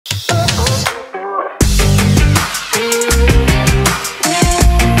Good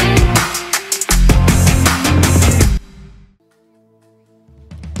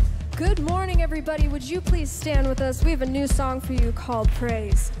morning, everybody. Would you please stand with us? We have a new song for you called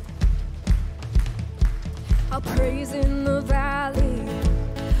Praise. I'll praise in the valley,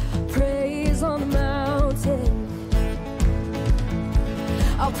 praise on the mountain.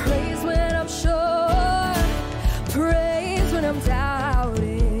 I'll praise when I'm sure, praise when I'm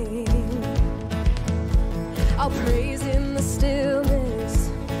doubting. I'll praise in the stillness,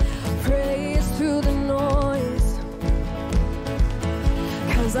 praise through the noise.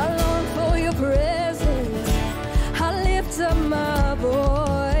 'Cause I long for your presence, I lift up my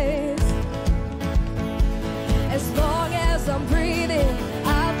voice. As long as I'm breathing,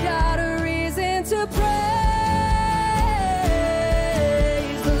 I've got a reason to praise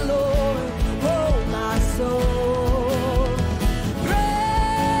the Lord, oh my soul. Praise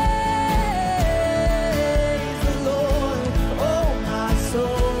the Lord, oh my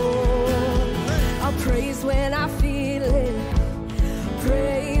soul. I'll praise when I feel it,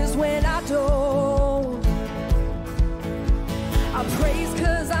 praise when I don't. I praise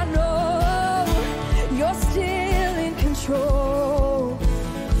 'cause I know you're still in control.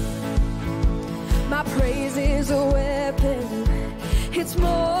 My praise is a weapon, it's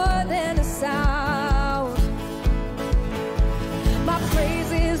more than a sound. My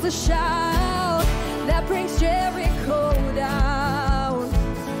praise is the shout that brings Jericho down.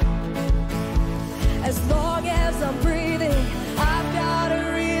 As long as I'm breathing, I've got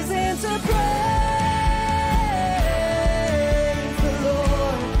a reason to praise the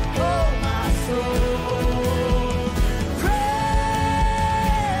Lord, oh my soul. Praise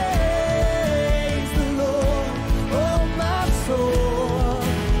the Lord, oh my soul.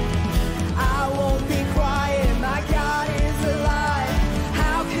 I won't be quiet, my God is alive.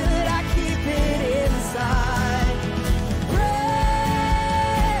 How could I keep it inside? Praise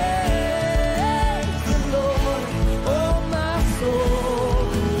the Lord, oh my soul.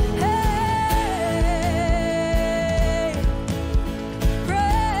 Hey,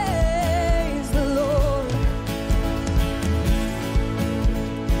 praise the Lord.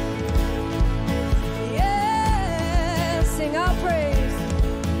 Yeah, sing our praise.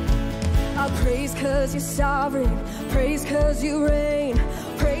 I'll praise 'cause you're sovereign, praise 'cause you reign,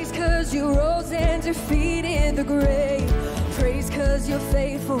 praise 'cause you rose and defeated the grave, praise 'cause you're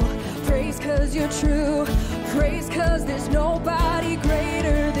faithful, praise 'cause you're true, praise 'cause there's nobody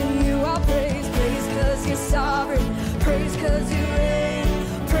greater than you. I'll praise 'cause you're sovereign, praise 'cause you reign,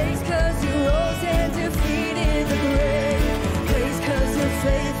 praise 'cause you rose and defeated the grave, praise 'cause you're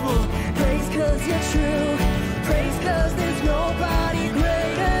faithful, praise 'cause you're true, praise 'cause there's nobody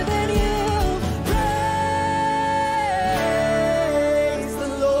greater than you. Praise the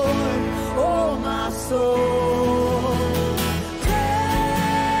Lord, oh my soul. Praise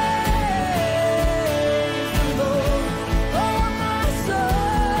the Lord, oh my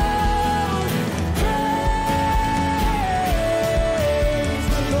soul. Praise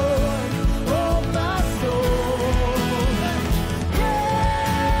the Lord, oh my soul. Praise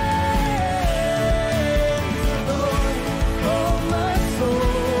the Lord, oh my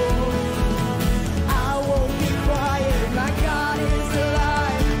soul. I won't be quiet, my God is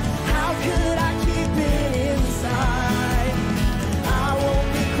alive. How could I keep it inside? I won't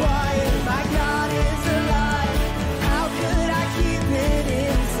be quiet, my God is alive. How could I keep it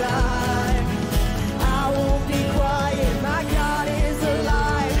inside? I won't be quiet, my God is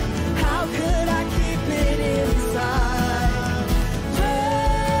alive. How could I keep it inside? Praise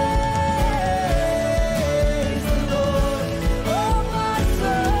the Lord, oh my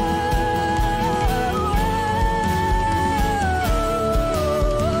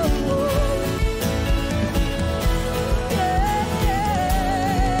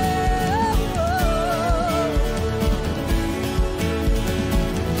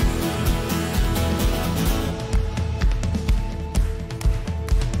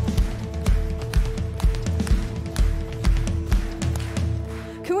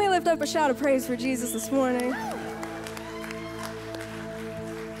Can we lift up a shout of praise for Jesus this morning?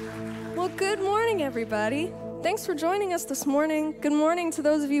 Well, good morning, everybody. Thanks for joining us this morning. Good morning to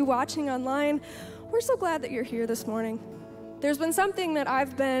those of you watching online. We're so glad that you're here this morning. There's been something that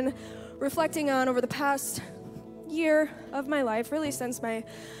I've been reflecting on over the past year of my life, really since my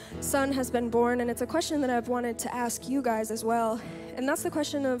son has been born, and it's a question that I've wanted to ask you guys as well. And that's the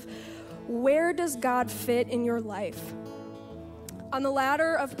question of, where does God fit in your life? On the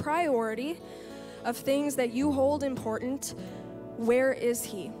ladder of priority, of things that you hold important, where is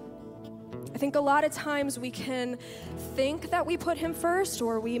he? I think a lot of times we can think that we put him first,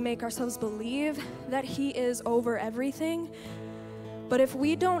 or we make ourselves believe that he is over everything. But if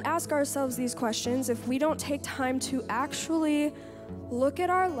we don't ask ourselves these questions, if we don't take time to actually look at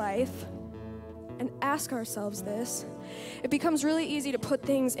our life and ask ourselves this, it becomes really easy to put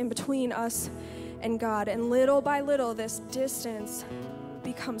things in between us and God. And little by little, this distance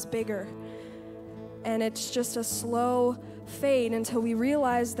becomes bigger. And it's just a slow fade until we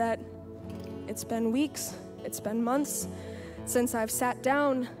realize that it's been weeks, it's been months since I've sat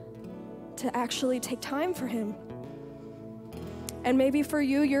down to actually take time for him. And maybe for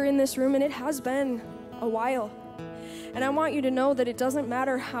you, you're in this room and it has been a while. And I want you to know that it doesn't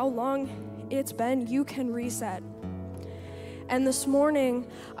matter how long it's been, you can reset. And this morning,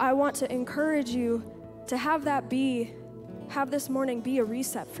 I want to encourage you to have this morning be a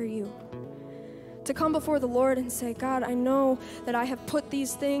reset for you. To come before the Lord and say, God, I know that I have put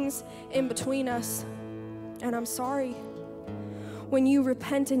these things in between us, and I'm sorry. When you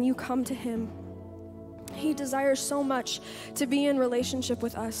repent and you come to him, he desires so much to be in relationship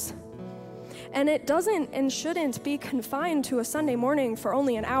with us. And it doesn't and shouldn't be confined to a Sunday morning for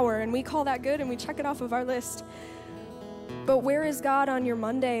only an hour, and we call that good and we check it off of our list. But where is God on your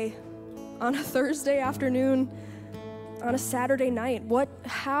Monday, on a Thursday afternoon, on a Saturday night?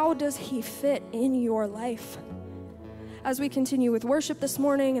 How does he fit in your life? As we continue with worship this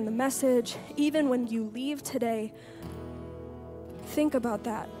morning and the message, even when you leave today, think about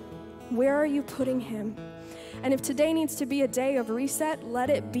that. Where are you putting him? And if today needs to be a day of reset, let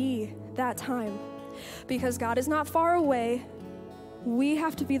it be that time. Because God is not far away. We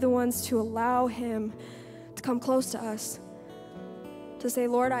have to be the ones to allow him to come close to us. To say,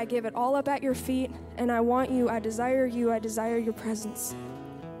 Lord, I give it all up at your feet, and I want you, I desire your presence.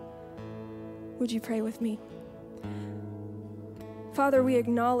 Would you pray with me? Father, we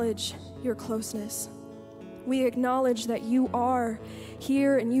acknowledge your closeness. We acknowledge that you are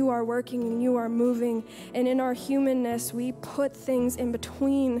here and you are working and you are moving. And in our humanness, we put things in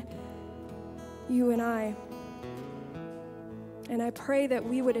between you and I. And I pray that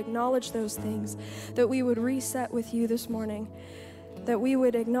we would acknowledge those things, that we would reset with you this morning, that we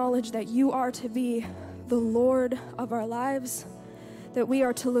would acknowledge that you are to be the Lord of our lives, that we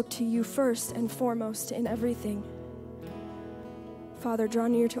are to look to you first and foremost in everything. Father, draw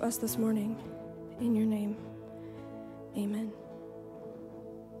near to us this morning. In your name, amen.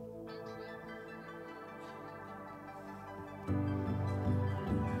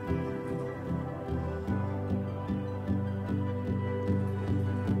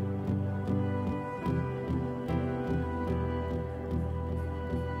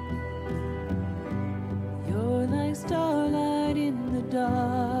 You're like starlight in the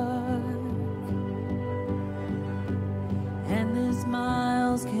dark, and the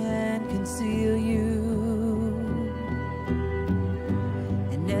smiles can't conceal you,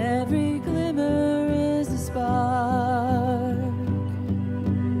 and every glimmer is a spark,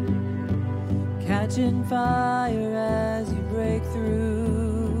 catching fire as you break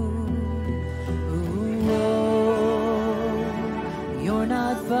through. Ooh, oh, you're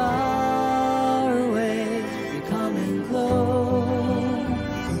not far away, you're coming close.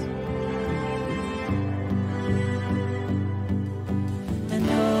 And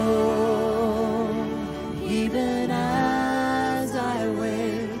oh, even as I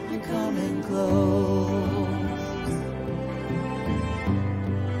wait, you're coming close.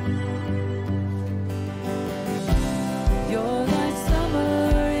 You're like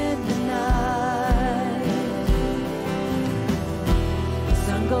summer in the night. The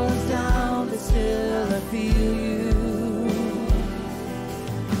sun goes down, but still I feel you.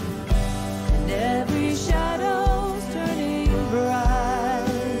 And every shadow's turning bright.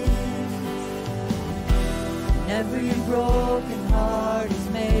 And every broken heart is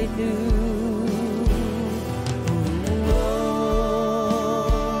made new. Oh,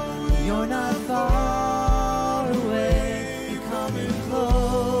 you're not far away, you're coming close.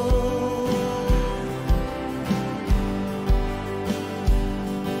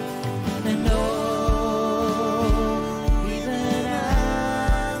 And oh, even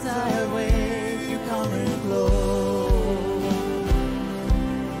as I wait, you're coming close.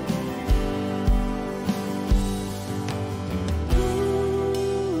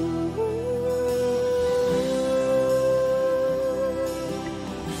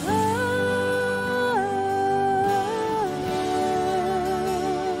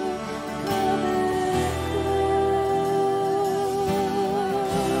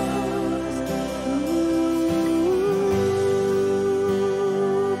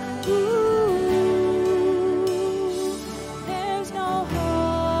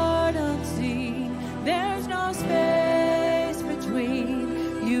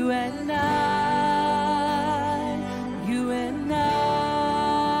 You and I, you and I,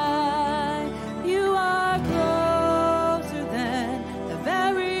 you are closer than the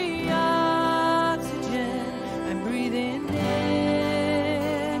very oxygen I'm breathing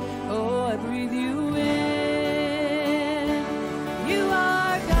in. Oh, I breathe you in. You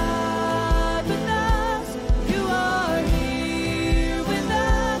are God with us. You are here with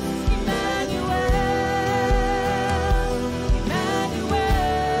us. Emmanuel, Emmanuel.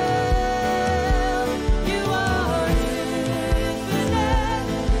 You are infinite.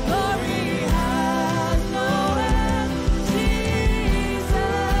 Glory has no end.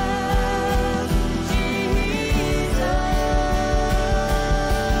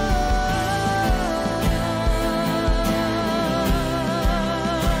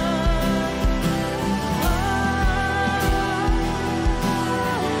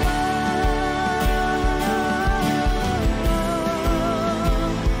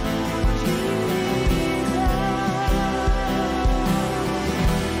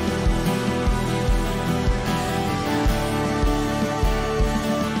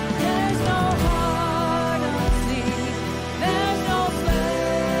 There's no heart unseen. There's no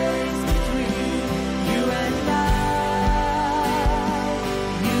space between you and I.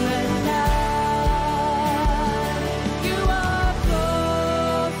 You and I. You are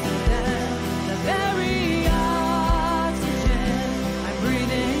closer than the very oxygen I'm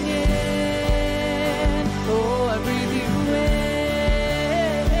breathing in. Oh, I breathe you in.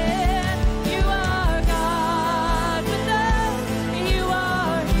 You are God with us. You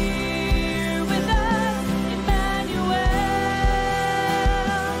are here with us. Emmanuel,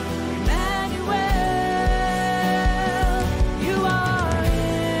 Emmanuel. You are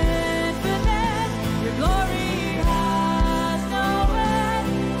infinite. Your glory has no end.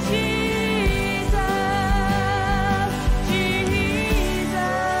 Jesus, Jesus.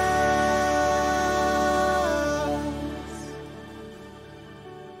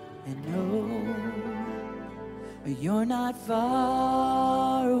 And no, you're not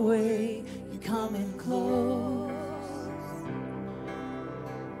far away. You're coming close.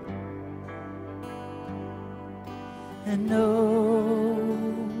 And no,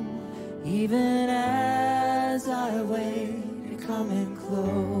 even as I wait, you're coming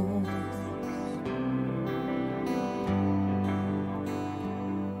close.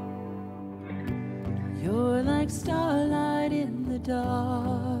 You're like starlight in the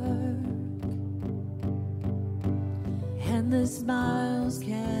dark, and the smiles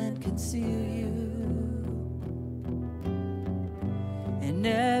can't conceal you, and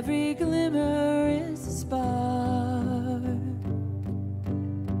every glimmer is a spark,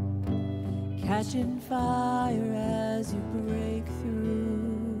 catching fire as you break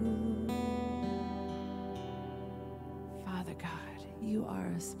through. Father God, you are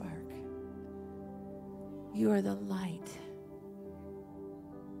a spark. You are the light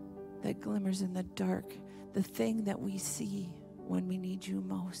that glimmers in the dark. The thing that we see when we need you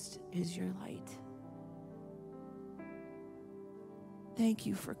most is your light. Thank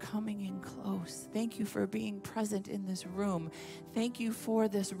you for coming in close. Thank you for being present in this room. Thank you for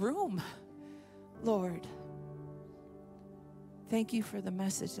this room, Lord. Thank you for the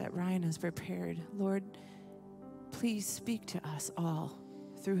message that Ryan has prepared. Lord, please speak to us all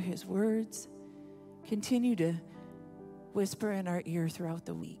through his words. Continue to whisper in our ear throughout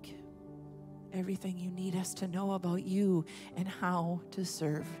the week everything you need us to know about you and how to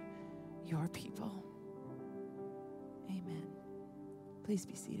serve your people. Amen. Please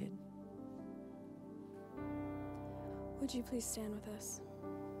be seated. Would you please stand with us?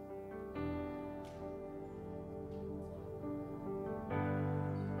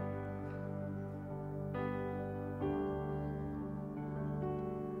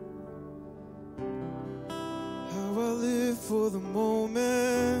 How I live for the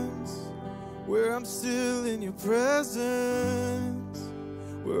moments where I'm still in your presence,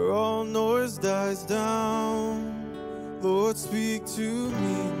 where all noise dies down. Lord, speak to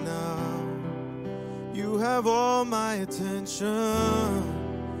me now. You have all my attention.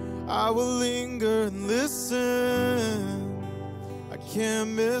 I will linger and listen. I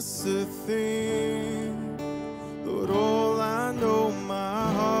can't miss a thing. Lord, all I know,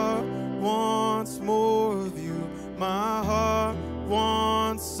 my heart wants more of you. My heart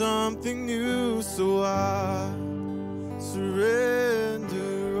wants something new, so I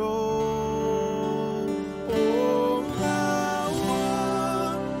surrender all. All I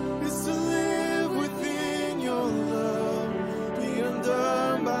want is to live within your love, be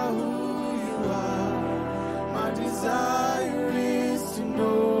undone by who you are. My desire is to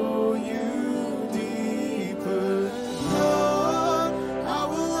know you deeper. Lord,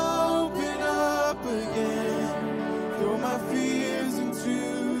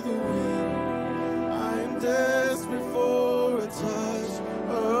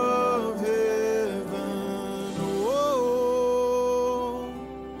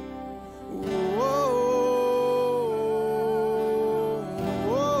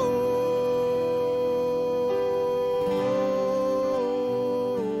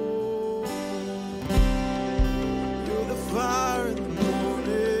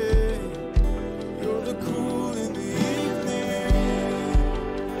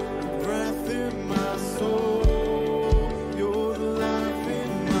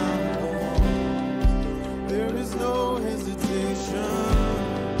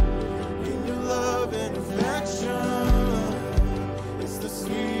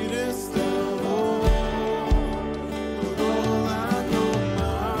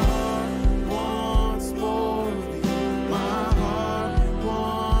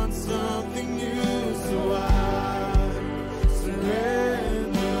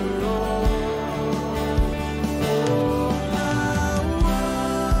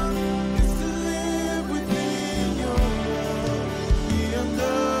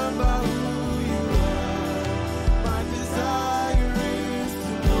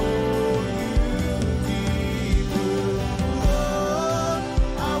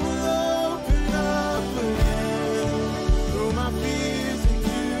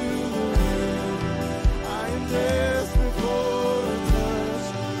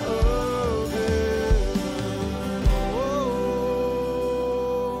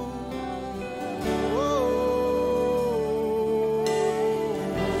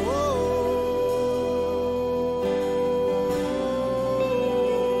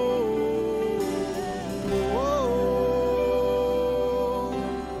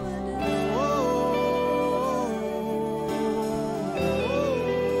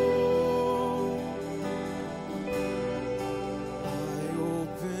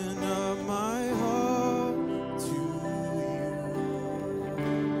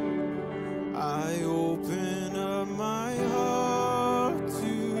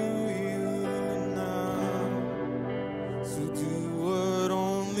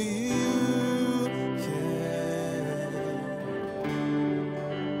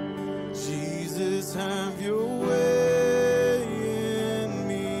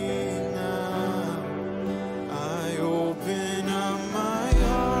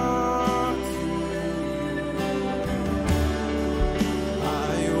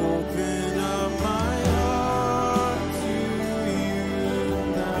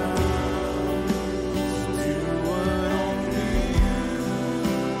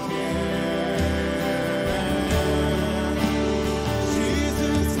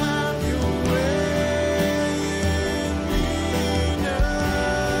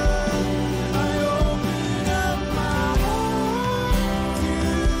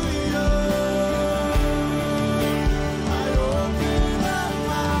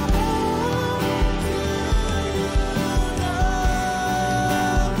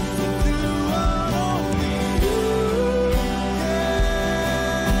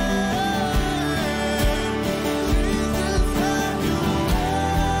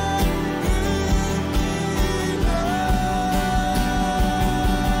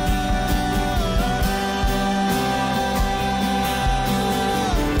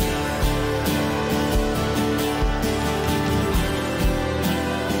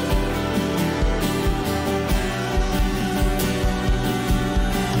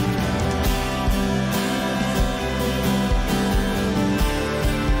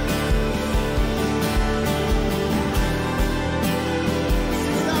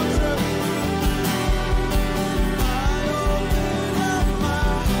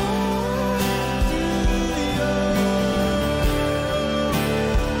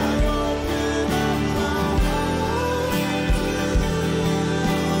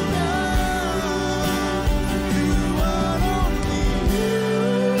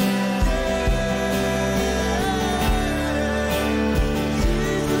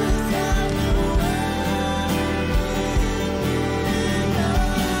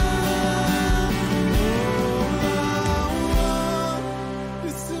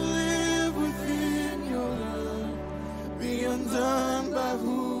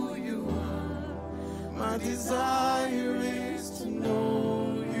 desire is to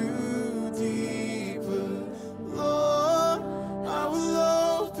know you deeper. Lord, I will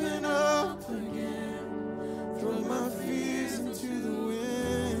open up again, throw my fears into the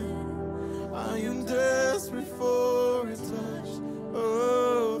wind. I am desperate for a touch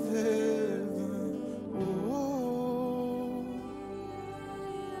of heaven.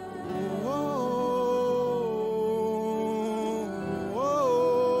 Oh, oh,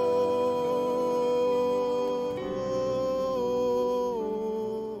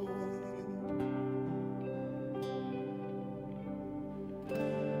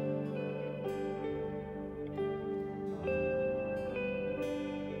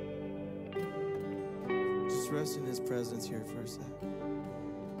 just rest in his presence here for a sec.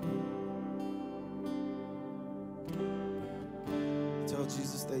 Tell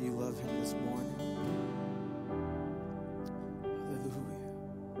Jesus that you love him this morning. Hallelujah.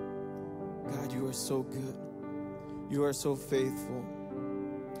 God, you are so good. You are so faithful.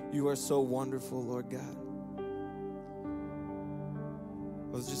 You are so wonderful, Lord God.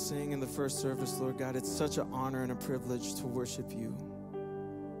 I was just saying in the first service, Lord God, it's such an honor and a privilege to worship you.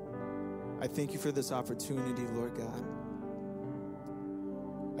 I thank you for this opportunity, Lord God.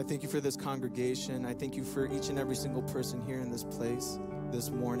 I thank you for this congregation. I thank you for each and every single person here in this place this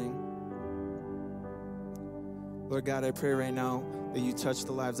morning. Lord God, I pray right now that you touch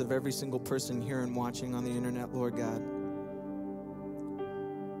the lives of every single person here and watching on the internet, Lord God.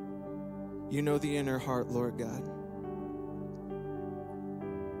 You know the inner heart, Lord God.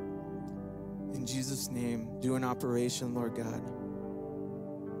 In Jesus' name, do an operation, Lord God.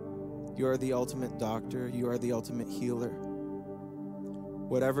 You are the ultimate doctor. You are the ultimate healer.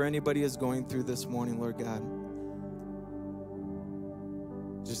 Whatever anybody is going through this morning, Lord God,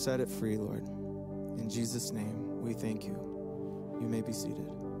 just set it free, Lord. In Jesus' name, we thank you. You may be seated.